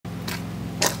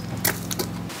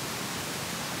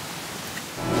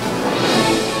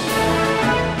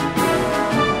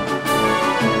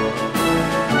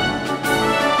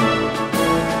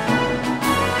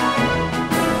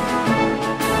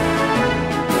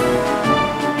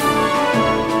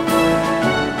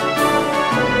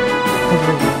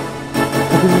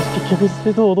ビ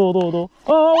スどう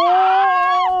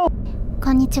あー。こ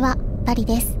んにちは、バリ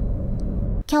です。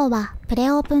今日はプ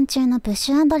レオープン中のブッ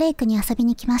シュ&レイクに遊び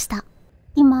に来ました。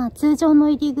今、通常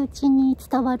の入り口に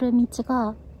伝わる道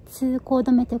が通行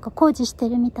止めというか工事して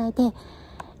るみたいで、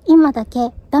今だ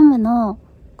けダムの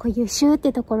こういうシューっ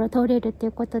てところを通れるってい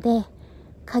うことで、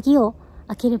鍵を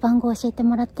開ける番号を教えて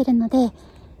もらってるので、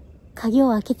鍵を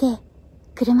開けて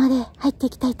車で入って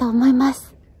いきたいと思いま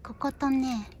す。ここと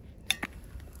ね、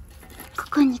こ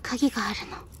こに鍵がある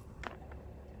の。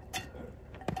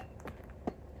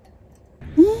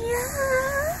いや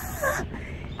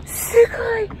ー、す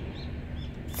ごい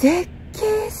絶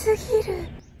景すぎる。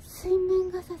水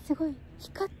面がさ、すごい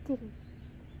光ってる。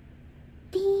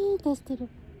ピーンってしてる。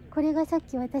これがさっ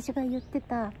き私が言って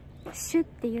たシュっ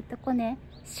ていうとこね。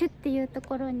シュっていうと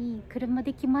ころに車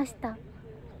で来ました。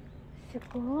す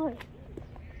ごい。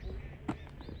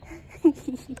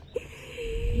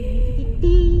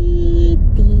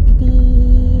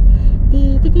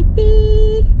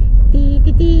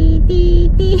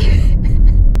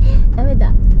ダメ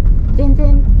だ。全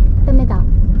然ダメだ。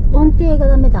音程が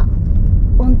ダメだ。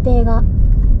音程が。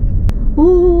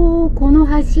おー、この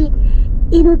橋。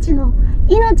命の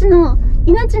泉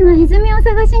を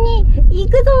探しに行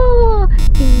くぞー。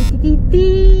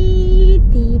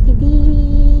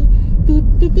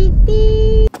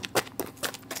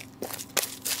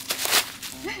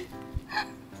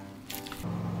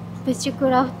ブッシュク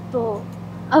ラフト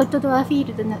アウトドアフィー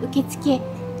ルドの受付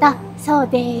だそう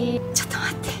でーす。ちょっと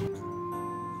待って。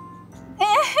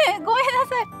ごめんな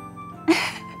さい。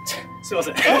すいま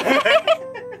せん。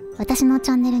私の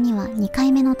チャンネルには2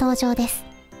回目の登場です。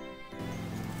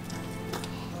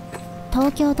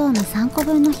東京ドーム3個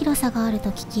分の広さがある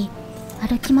と聞き、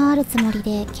歩き回るつもり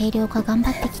で軽量化頑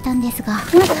張ってきたんですが、よ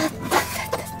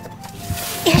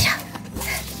いしょ。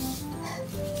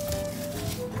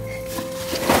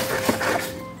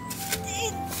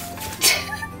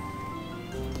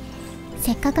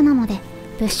せっかくなので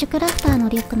ブッシュクラフターの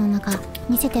リュックの中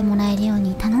見せてもらえるよう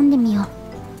に頼んでみよう。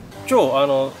今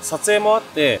日撮影もあっ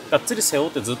てがっつり背負っ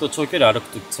てずっと長距離歩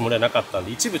くつもりはなかったん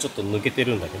で、一部ちょっと抜けて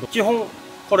るんだけど、基本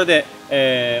これで、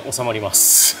収まりま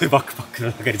す。バックパック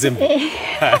の中に全部、はい、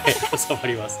収ま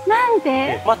ります。なん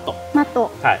で？マット、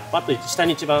はい、マット下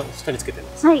に一番下につけて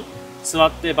ます。はい、座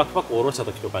ってバックパックを下ろした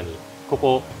時とかにこ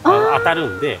こ当た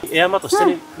るんで、エアマット下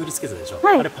に振り付けたでしょ、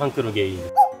はい、あれパンクの原因。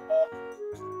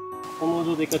この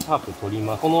状態で一回タープ取り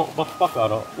ます。このバックパ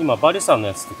ック今バリさんの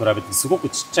やつと比べてすごく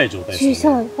ちっちゃい状態です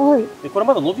よね。小さい、はい、でこれ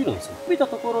まだ伸びるんですよ。伸びた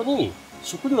ところに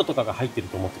食料とかが入ってる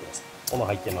と思ってください。この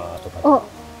入ってますとか、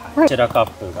はい、シェラカ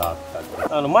ップがあっ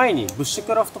たり、前にブッシュ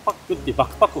クラフトパックっていうバッ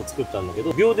クパックを作ったんだけ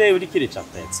ど、秒で売り切れちゃっ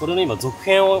たやつ、それの今続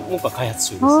編を僕は開発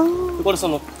中です。でこれそ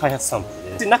の開発サンプ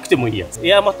ルでなくてもいいやつ、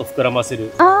エアマット膨らませ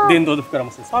る、電動で膨ら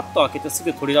ませる、パッと開けてす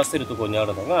ぐ取り出せるところにあ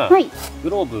るのが、はい、グ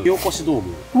ローブ、火起こし道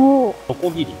具、ノコ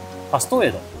ギリ、ファストウェ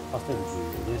イド重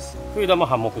要です。フードも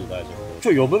ハンモックで大丈夫で、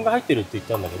今日余分が入ってるって言っ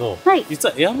たんだけど、はい、実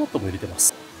はエアマットも入れてま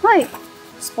す。はい、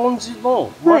スポンジ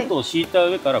のマットを敷いた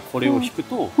上からこれを引く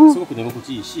とすごく寝心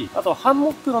地いいし、あとはハン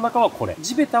モックの中はこれ、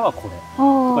地べたはこれ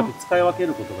とかで使い分け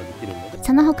ることができるので、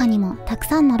その他にもたく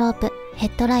さんのロープ、ヘ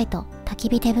ッドライト、焚き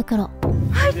火手袋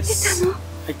入ってたの？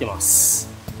入ってます。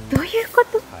どういうこ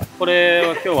と？はい、これ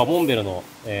は今日はモンベルの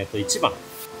1番。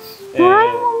ドラえ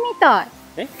もんみたい。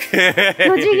4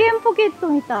次元ポケット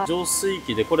みたい。浄水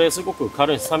器で、これすごく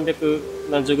軽い、300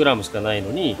何十グラムしかない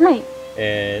のに、はい、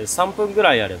3分ぐ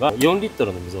らいあれば4リット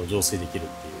ルの水を浄水できるっ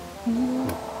てい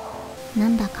う。な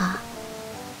んだか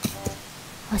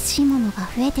欲しいものが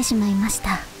増えてしまいまし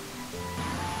た。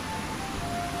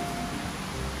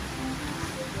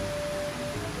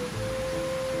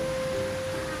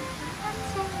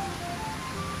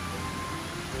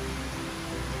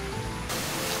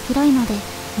広いので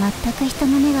全く人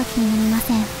の目が気になりま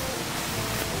せん。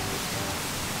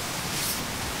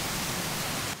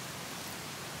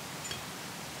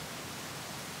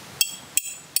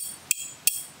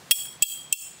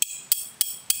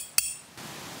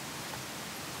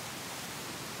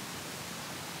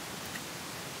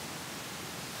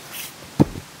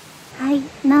はい、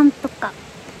なんと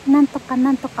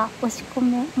か押し込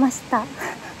めました。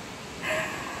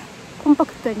コンパ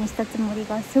クトにしたつもり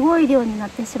がすごい量になっ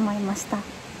てしまいました。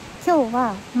今日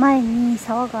は前に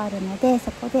沢があるので、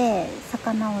そこで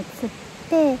魚を釣っ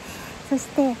て、そし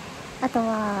てあと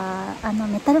は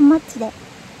メタルマッチで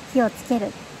火をつける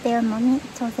っていうのに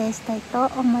挑戦したいと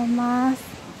思います。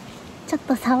ちょっ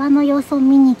と沢の様子を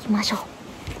見に行きましょう。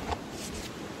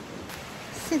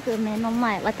すぐ目の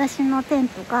前、私のテン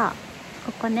トが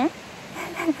ここね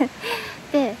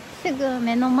ですぐ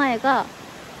目の前が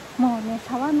もうね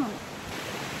沢なの。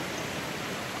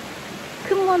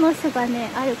クモの巣がね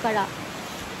あるから、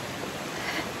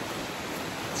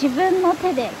自分の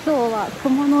手で今日はク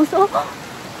モの巣を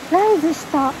ライズし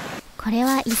た。これ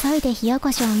は急いで火起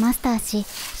こしをマスターし、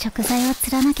食材を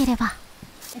釣らなければ。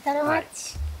メタルマッ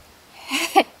チ、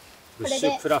はい、ブッシ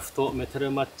ュクラフトメタル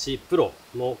マッチプロ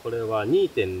のこれは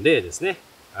 2.0 ですね。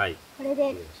はい、これ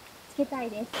でつけたい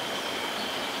です。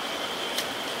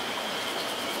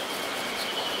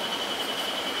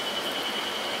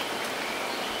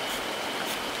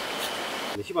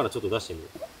で火花ちょっと出してみ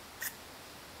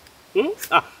る。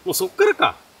あ、もうそっから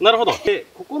か。なるほど。で、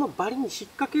ここのバリに引っ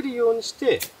掛けるようにし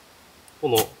て、こ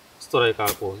のストライカ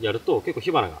ーこうやると結構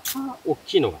火花が大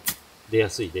きいのが出や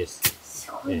すいです。す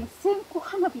ごい、線香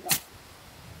花火だ。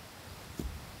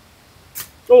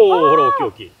おお、ほら大きい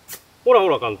大きい。ほらほ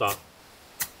ら簡単。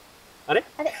あれ？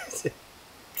あれ？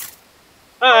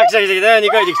ああ、来た来た来た、2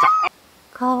回できた。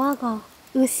皮が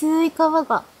薄い皮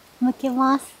が剥け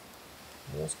ます。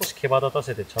もう少し毛羽立た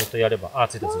せてちゃんとやれば、あ、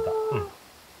ついたついた。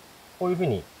こういうふう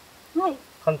に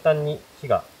簡単に火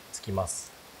がつきま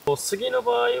す。杉の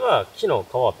場合は木の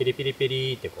皮をペリペリペ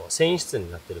リってこう繊維質に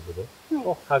なってる部分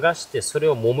を剥がしてそれ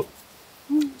を揉む。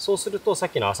そうするとさっ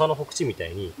きの麻のほくちみた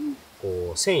いに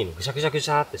こう繊維のぐしゃぐしゃぐし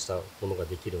ゃってしたものが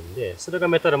できるんで、それが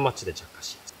メタルマッチで着火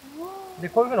しやすい。で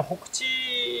こういうふうなほくち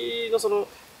のその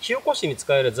火起こしに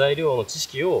使える材料の知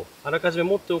識をあらかじめ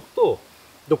持っておくと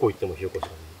どこ行っても火起こしが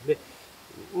できる。で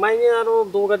前に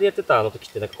動画でやってた時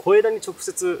ってなんか小枝に直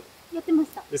接やってまし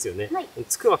たですよね。はい、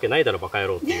つくわけないだろバカ野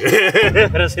郎っていう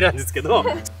話なんですけど、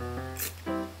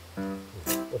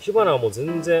火花はもう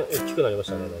全然大きくなりまし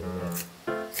たね。だいぶね。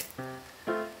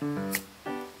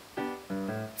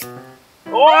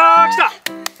おー来た。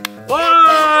お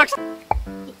ー来た。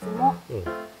いつも、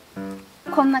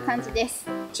こんな感じです。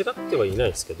違ってはいない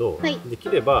ですけど、はい、でき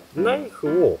ればナイ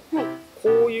フをこ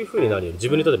ういう風になるように自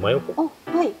分にとって真横。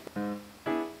はい。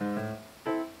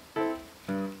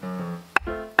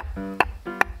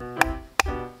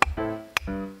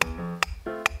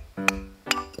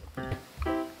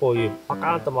こういうパ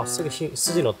カーンとまっすぐ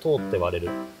筋の通って割れ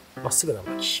るまっすぐな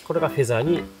巻き、これがフェザー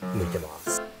に向いてま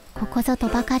す。ここぞと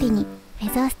ばかりにフ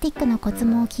ェザースティックのコツ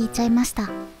も聞いちゃいました。ああ、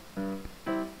で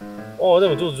も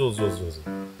上手上手上手上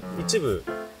手。一部、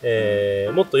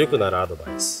もっと良くなるアド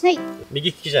バイス。はい、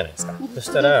右利きじゃないですか。そ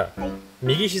したら、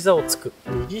右膝をつく。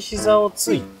右膝を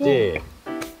ついて、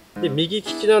で右利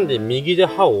きなんで右で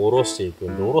刃を下ろしていく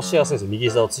んで下ろしやすいんですよ。右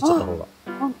膝をついちゃった方が。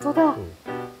本当だ。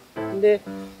で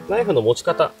ナイフの持ち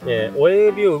方、親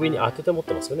指を上に当てて持っ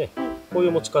てますよね。こうい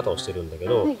う持ち方をしてるんだけ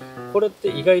ど、これって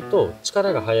意外と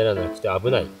力が入らなくて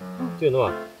危ないっていうの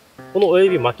は、この親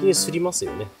指巻きにすります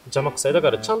よね。邪魔くさい。だ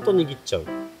からちゃんと握っちゃう。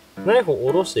ナイフを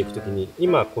下ろしていくときに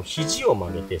今こう肘を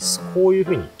曲げてこういう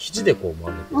ふうに肘でこう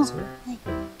曲げてですね、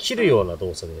切るような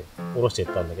動作で下ろしていっ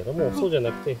たんだけども、そうじゃ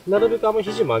なくてなるべくあんまり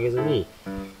肘曲げずに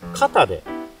肩で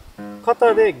ぐ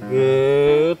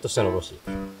ーっと下に下ろしてい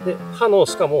く。で刃の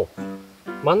しかも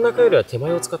真ん中よりは手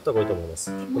前を使った方がいいと思いま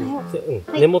す。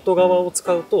根元側を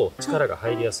使うと力が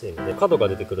入りやすいので、角が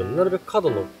出てくるのでなるべく角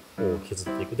の方を削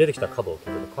っていく。出てきた角を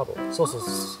削る。そうそう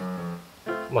そ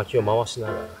う。巻きを回しな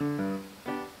がら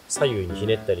左右にひ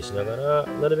ねったりしながら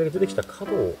なるべく出てきた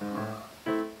角を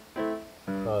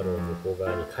カールを向こう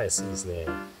側に返す。いいですね。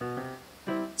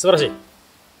素晴らしい。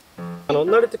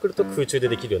慣れてくると空中で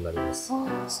できるようになります。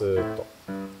スーッと。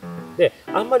で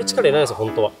あんまり力いらないですよ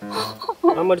本当は。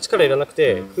あんまり力いらなく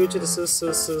て空中でスース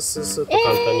ースースースーと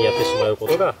簡単にやってしまうこ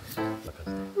とがこんな感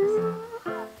じ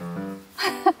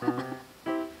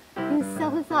で。ふさ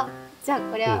ふさ。じゃあ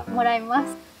これはもらいま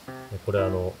す。これ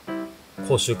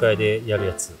講習会でやる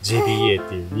やつ JBA っ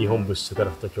ていう日本ブッシュク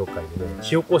ラフト協会でね、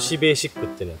火起こしベーシックっ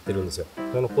ていうのやってるんですよ。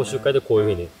講習会でこうい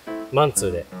うふうにマンツ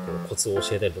ーでコツを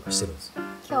教えたりとかしてるんです。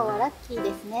今日はラッキー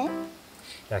ですね。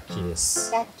ラッキーで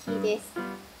す。ラッキーです。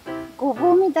ご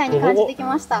ぼうみたいに感じてき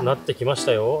ました。なってきまし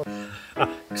たよ。あ、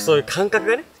そういう感覚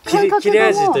がね、切れ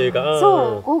味というか、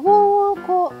そう、ごぼうを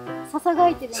こうささが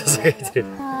いてるみたいな。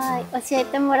はい、教え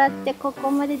てもらってここ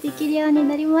までできるように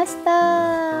なりまし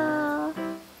た。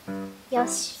よ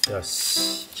し。よ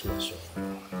し、行きましょう。こ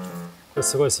れ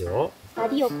すごいですよ。バ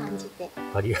リを感じて。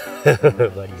バリを感じて。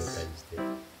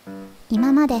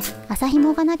今まで麻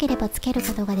紐がなければつける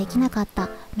ことができなかった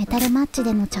メタルマッチ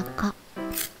での着火。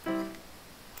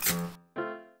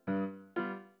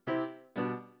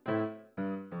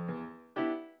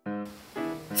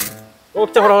お、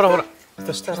来た、ほらほらほら。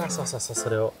そしたら、そう、そ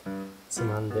れをつ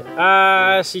まんで。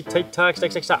あーし、いったいった、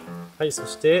来た。はい、そ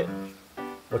して、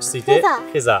落ち着いて、フ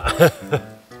ェザー。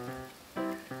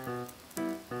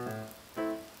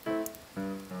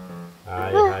は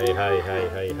い。も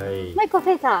う一個フ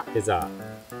ェザー。フェザ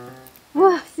ー。う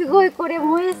わ、すすごい、これ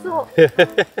燃えそ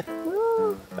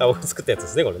う。あ、僕作ったやつで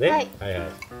すね、これね。はいはいはい。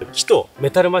木とメ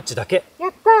タルマッチだけ。や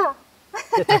った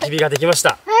で、焚き火ができました。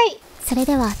はい。それ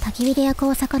では焚き火で焼く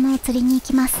お魚を釣りに行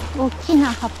きます。大き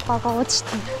な葉っぱが落ち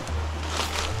てる。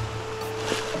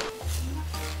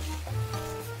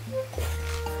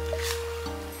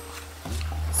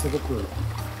すごく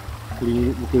振り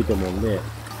にくいと思うんで、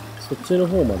そっちの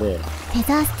方まで。フェ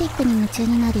ザースティックに夢中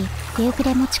になり、冬暮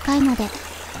れも近いので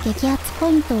激アツポ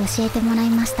イントを教えてもらい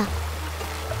ました。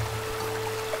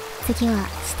次は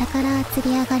下から釣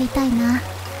り上がりたいな。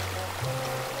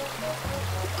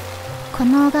こ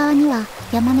の小川には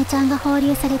ヤマメちゃんが放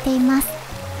流されています。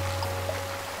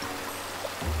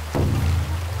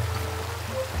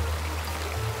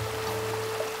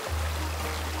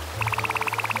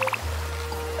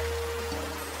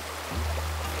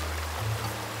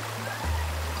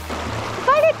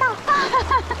バレたバ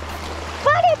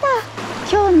レた。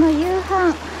今日の夕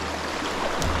飯、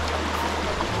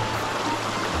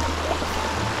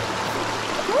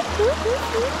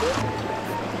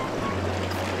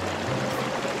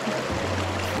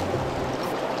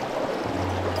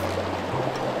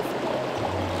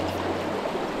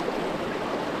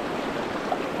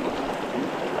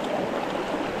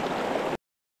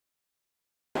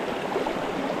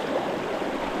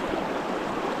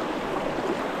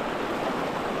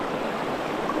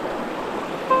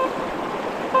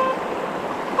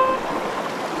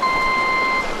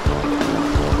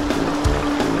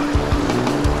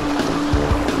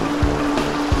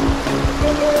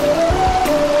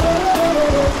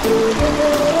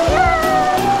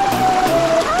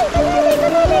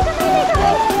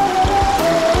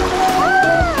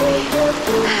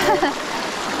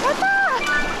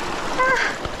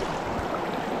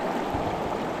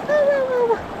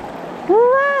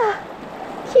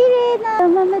ヤ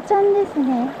マメちゃんです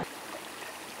ね。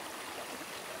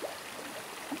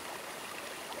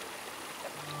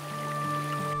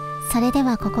それで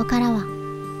はここからは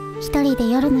一人で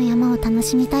夜の山を楽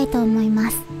しみたいと思いま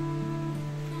す。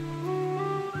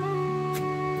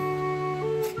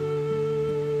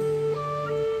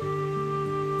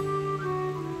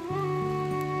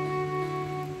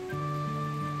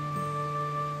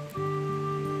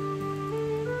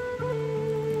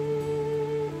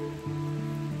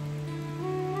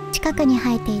近くに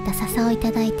生えていた笹をい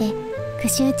ただいて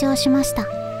串打ちをしました。こ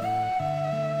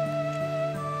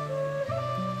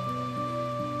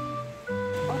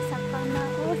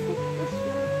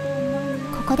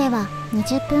こでは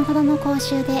20分ほどの講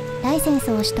習でライセン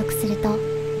スを取得すると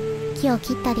木を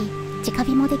切ったり直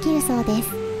火もできるそうで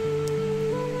す。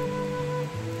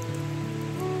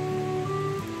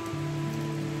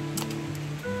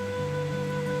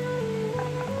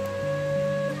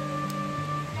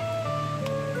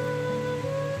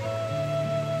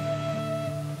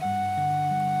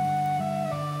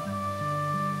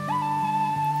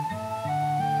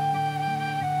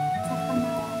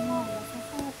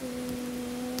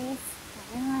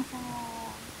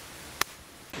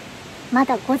ま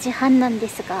だ5時半なんで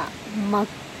すが真っ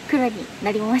暗に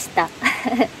なりましたさあ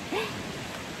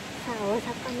お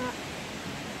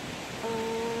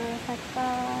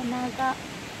魚が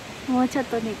もうちょっ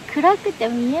とね暗くて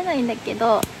見えないんだけ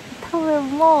ど、多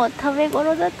分もう食べ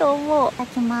頃だと思う。いただ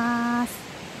きます。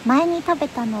前に食べ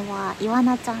たのはイワ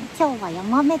ナちゃん、今日はヤ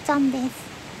マメちゃんで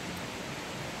す。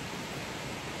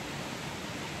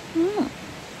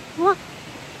うわ、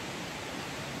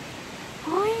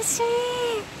おいしい。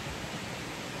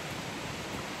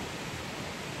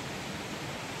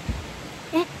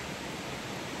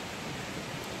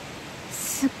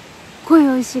すっごい美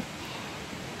味しい。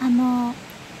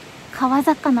川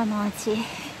魚の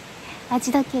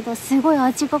味だけどすごい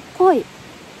味が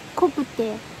濃く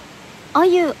て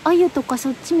鮎とかそ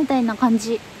っちみたいな感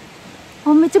じ。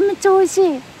めちゃめちゃ美味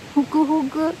しい。ホクホ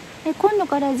ク。今度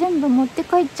から全部持って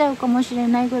帰っちゃうかもしれ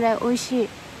ないぐらい美味しい。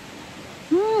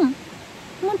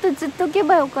もっとずっとけ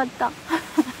ばよかったちょ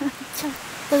っ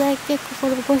とだけ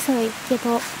心細いけ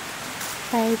ど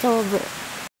大丈夫。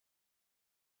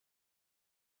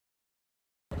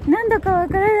なんだかわ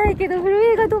からないけど震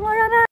えが止まらない。